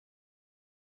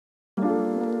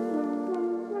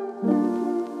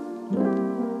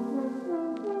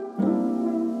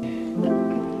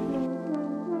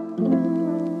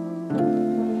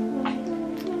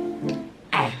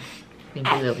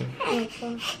Lily.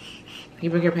 Can you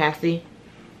bring your pasty?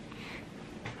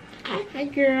 Hi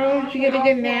girl, did you get a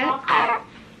good nap?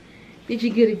 Did you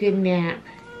get a good nap?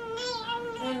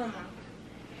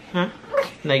 Huh?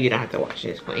 No, you don't have to watch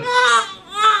this, please.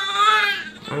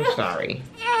 I'm sorry.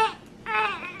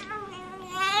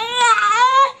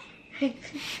 Okay,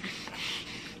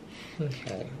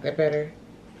 is that better?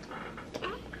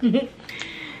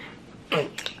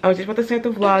 I was just about to start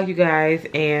the vlog, you guys,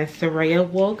 and Saraya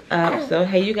woke up. So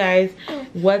hey you guys,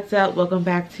 what's up? Welcome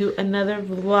back to another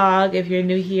vlog. If you're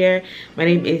new here, my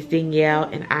name is Danielle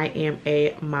and I am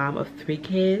a mom of 3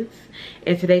 kids,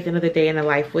 and today's another day in the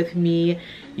life with me.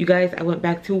 You guys, I went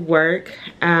back to work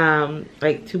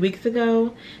like 2 weeks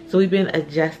ago, so we've been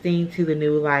adjusting to the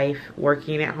new life,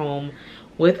 working at home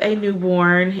with a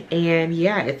newborn, and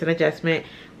yeah, it's an adjustment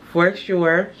for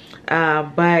sure.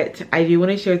 But I do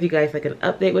want to share with you guys like an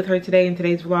update with her today in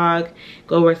today's vlog.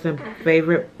 Go over some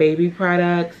favorite baby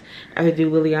products. I would do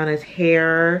Liliana's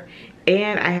hair,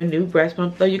 and I have a new breast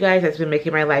pump though, you guys, that's been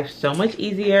making my life so much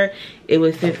easier. It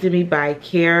was sent to me by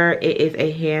Care. It is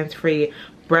a hands-free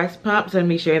breast pump, so I'm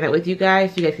gonna be sharing that with you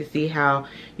guys so you guys can see how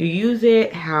you use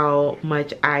it, how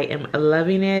much I am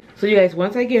loving it. So you guys,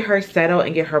 once I get her settled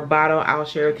and get her bottle, I'll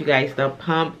share with you guys the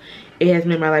pump. It has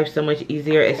made my life so much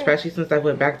easier, especially since I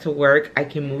went back to work. I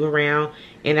can move around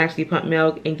and actually pump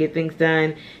milk and get things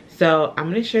done. So I'm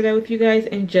gonna share that with you guys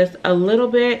in just a little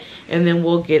bit, and then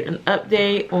we'll get an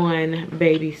update on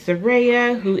baby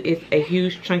Saraya, who is a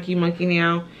huge chunky monkey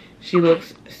now. She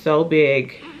looks so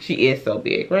big. She is so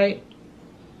big, right?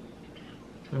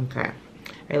 Okay. All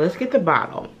right, let's get the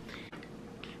bottle.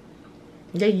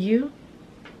 Is that you?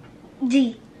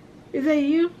 D. Is that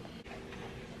you?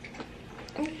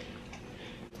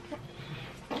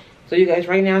 So you guys,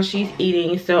 right now she's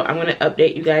eating, so I'm gonna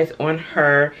update you guys on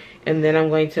her, and then I'm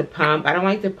going to pump. I don't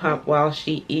like to pump while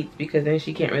she eats because then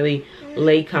she can't really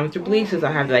lay comfortably, since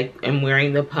I have I'm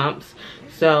wearing the pumps.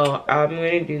 So I'm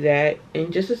gonna do that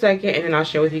in just a second, and then I'll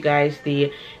share with you guys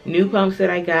the new pumps that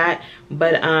I got.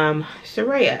 But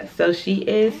Saraya, so she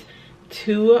is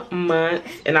 2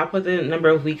 months, and I'll put the number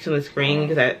of weeks on the screen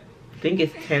because I think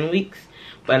it's 10 weeks,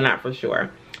 but I'm not for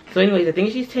sure. So anyways, I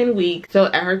think she's 10 weeks. So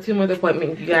at her 2-month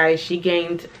appointment, you guys, she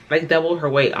gained like double her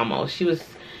weight almost. She was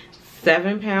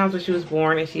 7 pounds when she was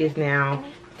born, and she is now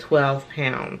 12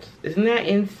 pounds. Isn't that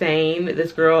insane?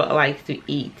 This girl likes to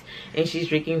eat, and she's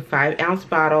drinking 5-ounce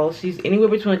bottles. She's anywhere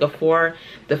between like a 4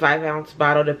 to 5-ounce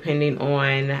bottle depending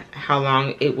on how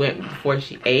long it went before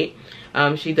she ate.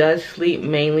 She does sleep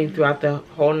mainly throughout the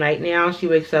whole night now. She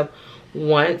wakes up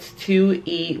once to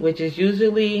eat, which is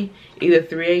usually either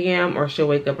 3 a.m. or she'll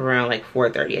wake up around like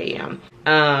 4:30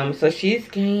 a.m. So she's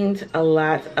gained a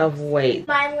lot of weight.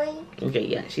 Smiling. Okay,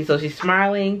 yeah. She's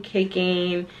smiling,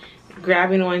 kicking,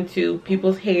 grabbing onto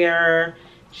people's hair.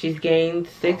 She's gained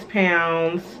 6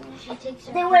 pounds.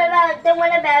 Then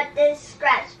what about this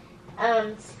scratch?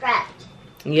 Scratch.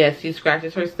 Yes, she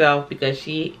scratches herself because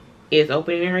she is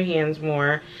opening her hands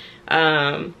more.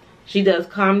 She does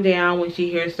calm down when she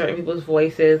hears certain people's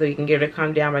voices, or you can get her to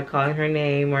calm down by calling her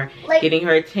name or getting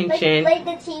her attention. Like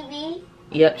the TV?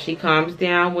 Yep, she calms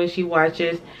down when she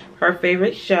watches her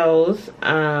favorite shows.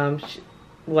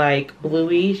 Like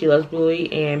Bluey, she loves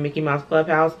Bluey, and Mickey Mouse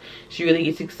Clubhouse. She really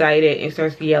gets excited and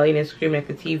starts yelling and screaming at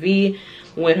the TV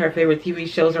when her favorite TV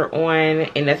shows are on,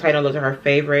 and that's why I know those are her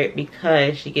favorite,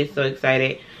 because she gets so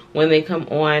excited when they come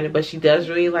on. But she does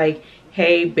really like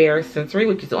Hey Bear Sensory,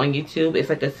 which is on YouTube. It's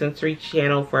like a sensory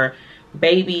channel for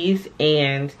babies,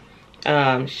 and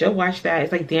she'll watch that.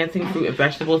 It's like dancing fruit and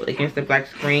vegetables against the black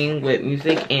screen with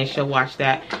music, and she'll watch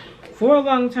that for a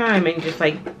long time and just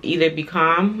like either be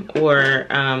calm or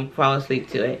fall asleep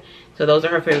to it. So those are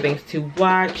her favorite things to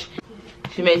watch.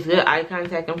 She makes good eye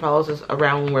contact and follows us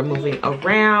around when we're moving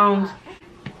around.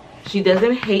 She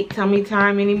doesn't hate tummy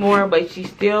time anymore, but she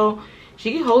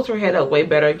holds her head up way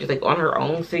better just like on her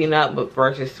own sitting up, but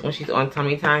versus when she's on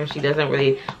tummy time, she doesn't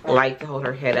really like to hold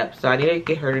her head up. So I need to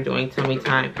get her to doing tummy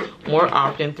time more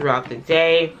often throughout the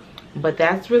day. But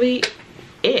that's really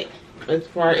it as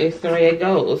far as Saraya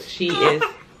goes. She is...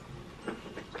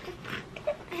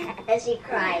 And she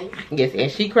cries. Yes,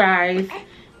 and she cries.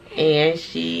 And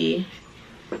she...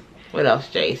 What else,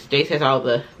 Jace? Jace has all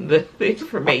the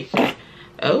information.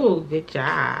 Oh, good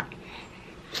job.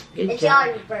 Good job. She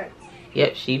always burps.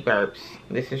 Yep, she burps.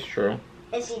 This is true.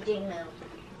 And she drinks milk.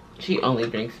 She only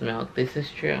drinks milk. This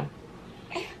is true.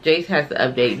 Jace has the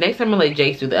update. Next time I'm going to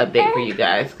let Jace do the update for you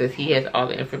guys, because he has all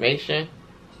the information.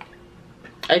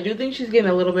 I do think she's getting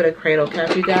a little bit of cradle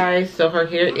cap, you guys. So her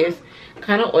hair is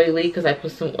kind of oily because I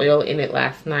put some oil in it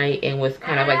last night and was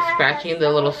kind of like scratching the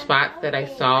little spots that I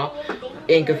saw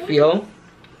and could feel.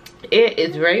 It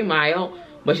is very mild,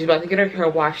 but she's about to get her hair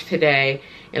washed today.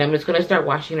 And I'm just going to start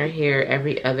washing her hair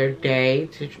every other day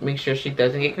to make sure she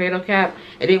doesn't get cradle cap.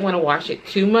 I didn't want to wash it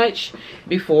too much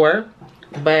before,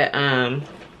 but I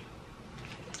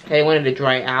wanted to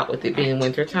dry out with it being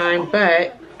winter time.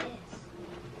 But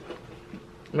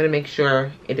I'm going to make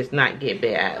sure it does not get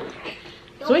bad.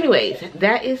 So anyways,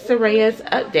 that is Saraya's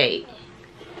update.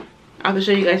 I'll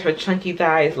show you guys her chunky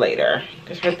thighs later,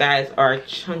 because her thighs are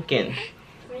chunking.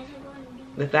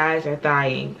 The thighs are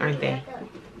thighying, aren't they?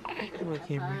 Come on,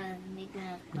 camera.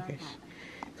 Okay.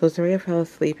 So Saraya fell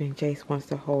asleep and Jace wants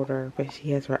to hold her, but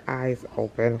she has her eyes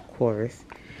open, of course.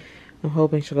 I'm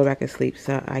hoping she'll go back to sleep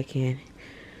so I can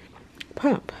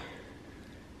pump.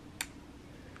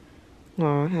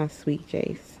 Aw, how sweet,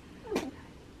 Jace.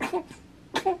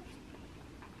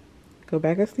 Go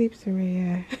back to sleep,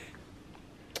 Saraya.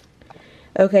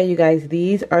 Okay, you guys,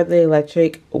 these are the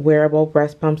electric wearable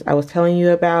breast pumps I was telling you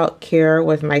about. Kara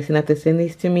was nice enough to send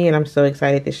these to me, and I'm so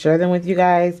excited to share them with you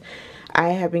guys.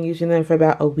 I have been using them for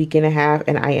about a week and a half,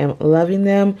 and I am loving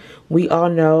them. We all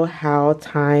know how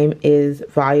time is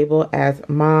valuable as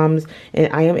moms,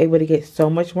 and I am able to get so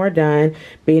much more done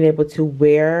being able to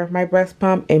wear my breast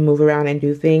pump and move around and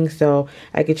do things. So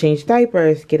I could change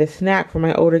diapers, get a snack for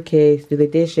my older kids, do the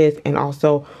dishes, and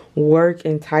also work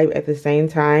and type at the same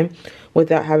time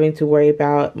without having to worry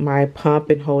about my pump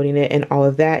and holding it and all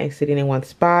of that and sitting in one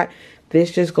spot.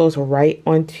 This just goes right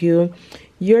onto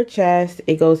your chest.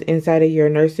 It goes inside of your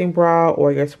nursing bra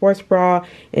or your sports bra,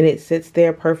 and it sits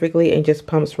there perfectly and just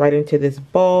pumps right into this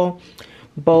bowl.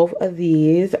 Both of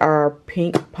these are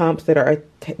pink pumps that are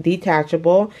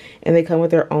detachable, and they come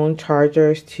with their own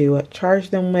chargers to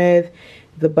charge them with.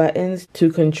 The buttons to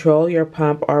control your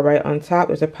pump are right on top.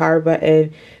 There's a power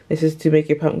button. This is to make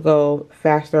your pump go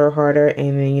faster or harder,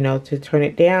 and then, you know, to turn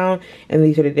it down. And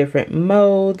these are the different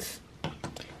modes.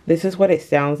 This is what it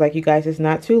sounds like, you guys. It's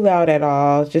not too loud at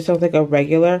all. It just sounds like a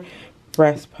regular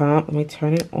breast pump. Let me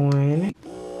turn it on.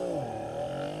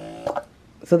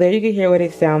 So there you can hear what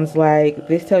it sounds like.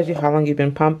 This tells you how long you've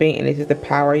been pumping, and this is the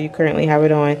power you currently have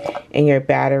it on, and your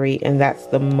battery, and that's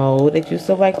the mode that you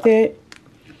selected.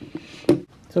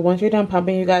 So once you're done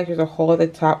pumping, you guys, there's a hole at the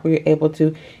top where you're able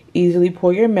to easily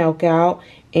pour your milk out.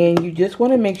 And you just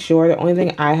want to make sure, the only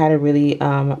thing I had to really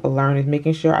learn is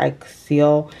making sure I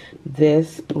seal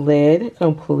this lid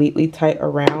completely tight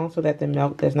around so that the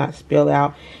milk does not spill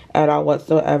out at all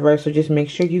whatsoever. So just make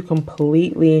sure you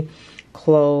completely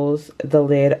close the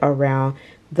lid around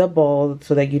the bowl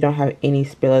so that you don't have any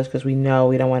spillage, because we know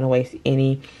we don't want to waste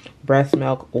any breast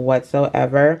milk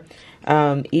whatsoever.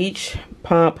 Each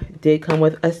pump did come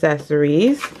with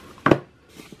accessories.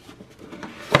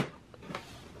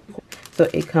 So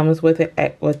it comes with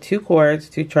two cords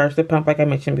to charge the pump, like I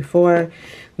mentioned before.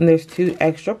 And there's 2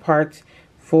 extra parts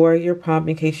for your pump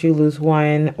in case you lose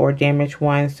one or damage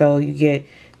one. So you get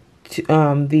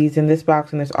these in this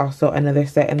box, and there's also another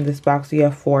set in this box. So you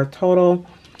have 4 total.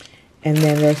 And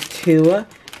then there's 2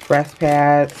 breast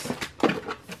pads,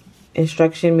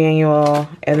 instruction manual,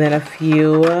 and then a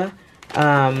few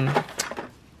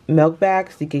milk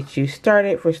bags to get you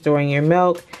started for storing your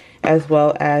milk, as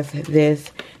well as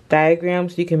this diagram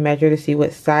so you can measure to see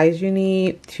what size you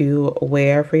need to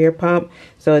wear for your pump.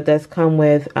 So it does come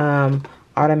with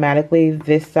automatically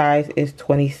this size is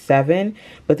 27,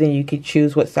 but then you could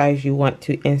choose what size you want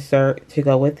to insert to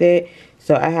go with it.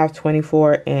 So I have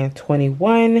 24 and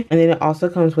 21, and then it also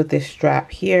comes with this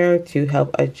strap here to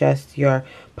help adjust your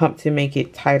pump to make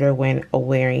it tighter when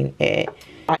wearing it.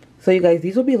 So you guys,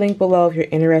 these will be linked below if you're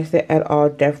interested at all.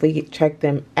 Definitely check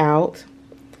them out.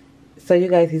 So you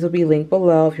guys, these will be linked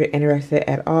below if you're interested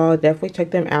at all. Definitely check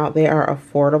them out. They are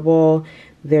affordable,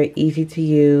 they're easy to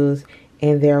use,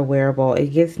 and they're wearable. It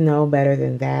gets no better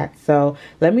than that. So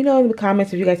let me know in the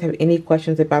comments if you guys have any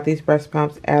questions about these breast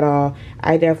pumps at all.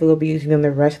 I definitely will be using them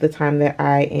the rest of the time that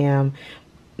I am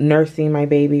nursing my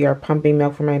baby or pumping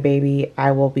milk for my baby.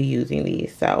 I will be using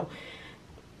these. So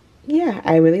yeah,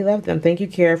 I really love them. Thank you,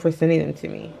 Kara, for sending them to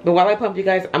me. But while I pump, you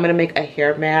guys, I'm going to make a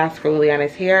hair mask for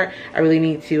Liliana's hair. I really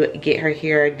need to get her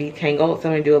hair detangled. So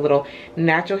I'm going to do a little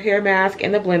natural hair mask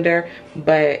in the blender.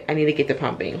 But I need to get to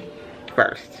pumping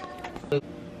first.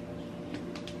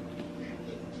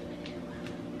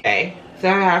 Okay, so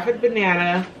I have the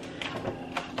banana.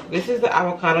 This is the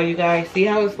avocado, you guys. See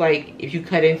how it's like, if you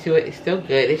cut into it, it's still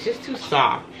good. It's just too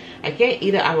soft. I can't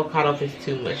eat an avocado if it's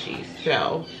too mushy.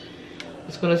 So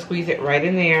just gonna squeeze it right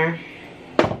in there.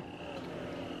 I'm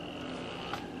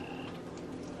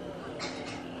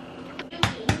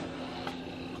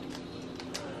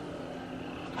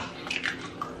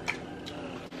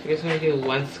just gonna do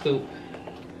 1 scoop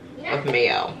of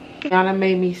mayo. Yana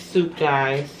made me soup,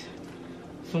 guys.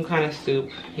 Some kind of soup.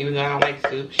 Even though I don't like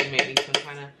soup, she made me some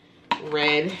kind of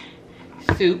red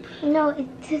soup. No,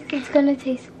 it's gonna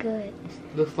taste good.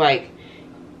 Looks like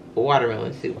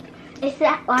watermelon soup. It's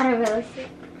that watermelon soup.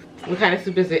 What kind of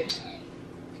soup is it?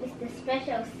 It's the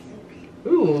special soup.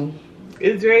 Ooh,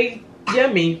 it's very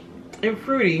yummy and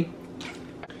fruity.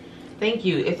 Thank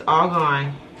you. It's all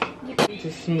gone. It's a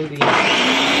smoothie.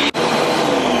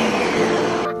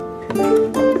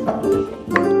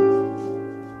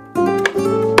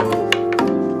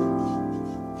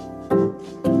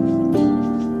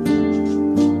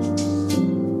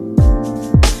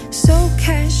 So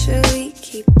casually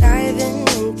keep diving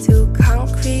into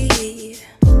concrete.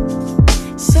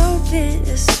 So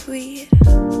bittersweet.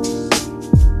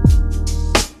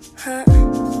 Huh?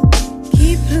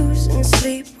 Keep losing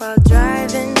sleep while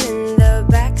driving in the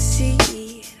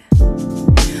backseat.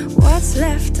 What's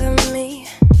left of me?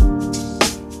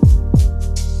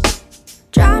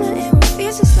 Drowning in what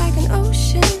feels just like an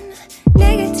ocean.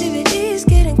 Negativity is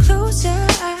getting closer.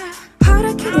 Hard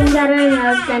to keep I got our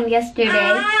nails done yesterday.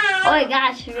 Oh my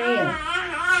gosh, real.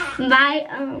 My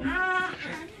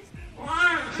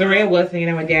Saraya was hanging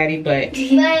out with Daddy, but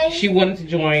she wanted to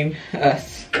join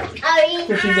us.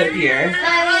 So she's up here.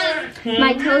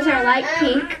 my toes are light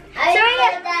pink.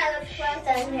 Saraya, that was close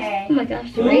on her. Oh my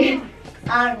gosh, Saraya.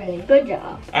 Aubrey. Good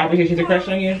job. Aubrey, she's a crush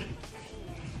on you?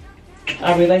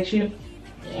 Aubrey likes you?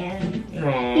 Yeah.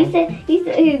 Aww. He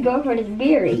said his girlfriend is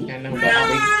Mary. I know, but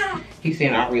Aubrey, he's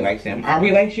saying Aubrey likes him.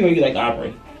 Aubrey likes you or you like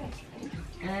Aubrey?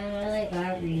 I like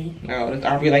Aubrey. Oh, does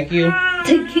Aubrey like you?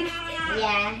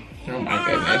 Yeah. Oh my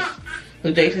goodness.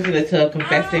 So Jason's in the tub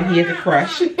confessing he has a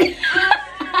crush.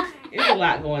 There's a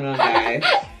lot going on, guys.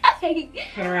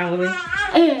 Turn around, Lily.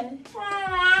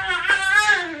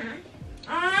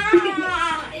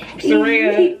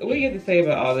 Saraya, what do you have to say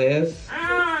about all this?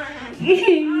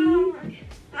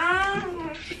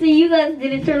 So you guys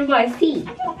didn't turn my seat.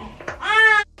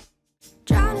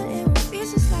 drowning in what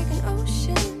feels just like an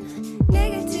ocean.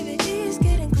 Negativity is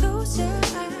getting closer.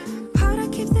 Hard to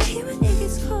keep the heat when it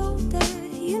gets colder.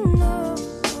 You know,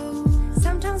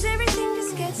 sometimes everything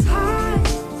just gets hard.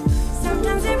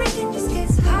 Sometimes everything just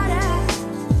gets harder.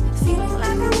 Feeling like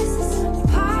I'm missing some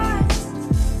parts.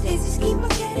 Days just keep on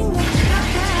getting much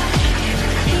harder.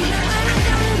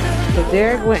 So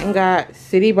Derek went and got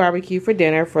City Barbecue for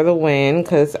dinner for the win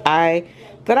because I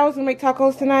thought I was gonna make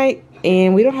tacos tonight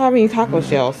and we don't have any taco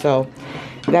shells, so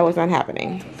that was not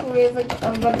happening. So we're like,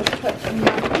 I'm about to put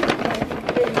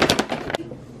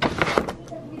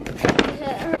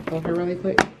Over really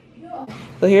quick.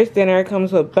 So here's dinner. It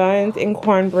comes with buns and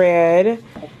cornbread.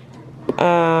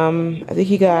 I think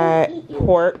he got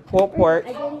pulled pork,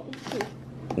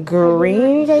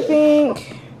 greens, I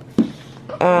think,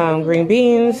 green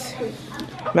beans,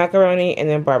 macaroni, and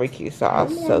then barbecue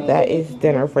sauce. So that is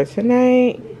dinner for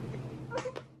tonight.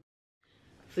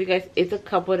 So you guys, it's a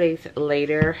couple days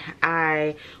later.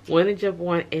 I want to jump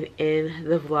on and end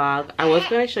the vlog. I was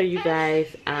going to show you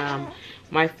guys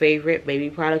my favorite baby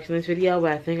products in this video,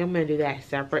 but I think I'm going to do that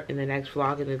separate in the next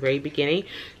vlog in the very beginning,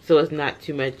 so it's not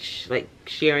too much like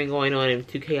sharing going on and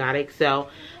too chaotic. So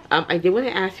I did want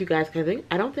to ask you guys, because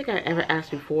I don't think I ever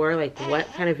asked before, like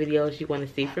what kind of videos you want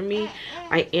to see from me.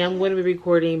 I am going to be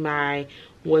recording my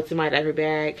what's in my diaper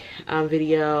bag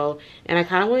video, and I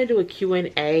kind of want to do a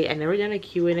Q&A. I've never done a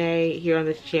Q&A here on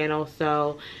this channel,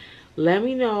 so let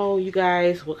me know, you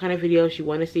guys, what kind of videos you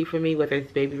want to see from me, whether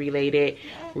it's baby related,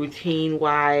 routine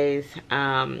wise,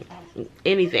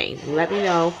 anything. Let me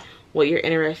know what you're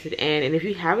interested in, and if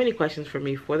you have any questions for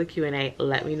me for the Q&A,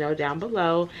 let me know down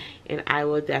below and I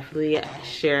will definitely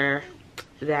share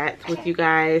that with you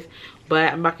guys.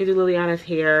 But I'm about to do Liliana's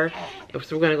hair,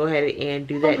 so we're gonna go ahead and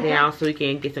do that now so we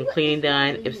can get some cleaning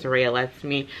done if Saraya lets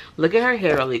me. Look at her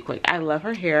hair really quick. I love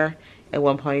her hair in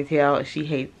one ponytail.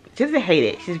 She doesn't hate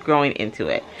it, she's growing into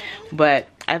it, but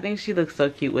I think she looks so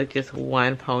cute with just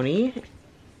one pony.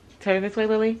 Turn this way,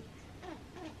 Lily.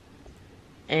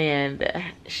 And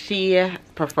she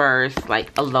prefers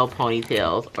like a low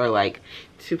ponytails or like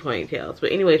two ponytails.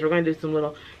 But anyways, we're gonna do some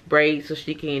little braids so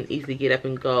she can easily get up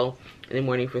and go in the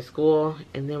morning for school,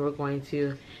 and then we're going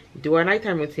to do our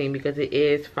nighttime routine because it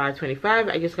is 5:25.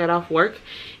 I just got off work,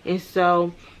 and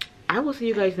so I will see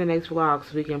you guys in the next vlog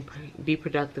so we can be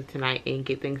productive tonight and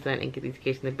get things done and get these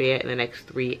kids in the bed in the next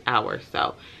 3 hours.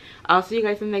 So I'll see you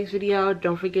guys in the next video.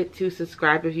 Don't forget to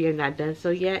subscribe if you have not done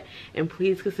so yet, and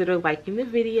please consider liking the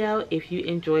video if you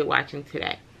enjoyed watching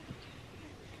today.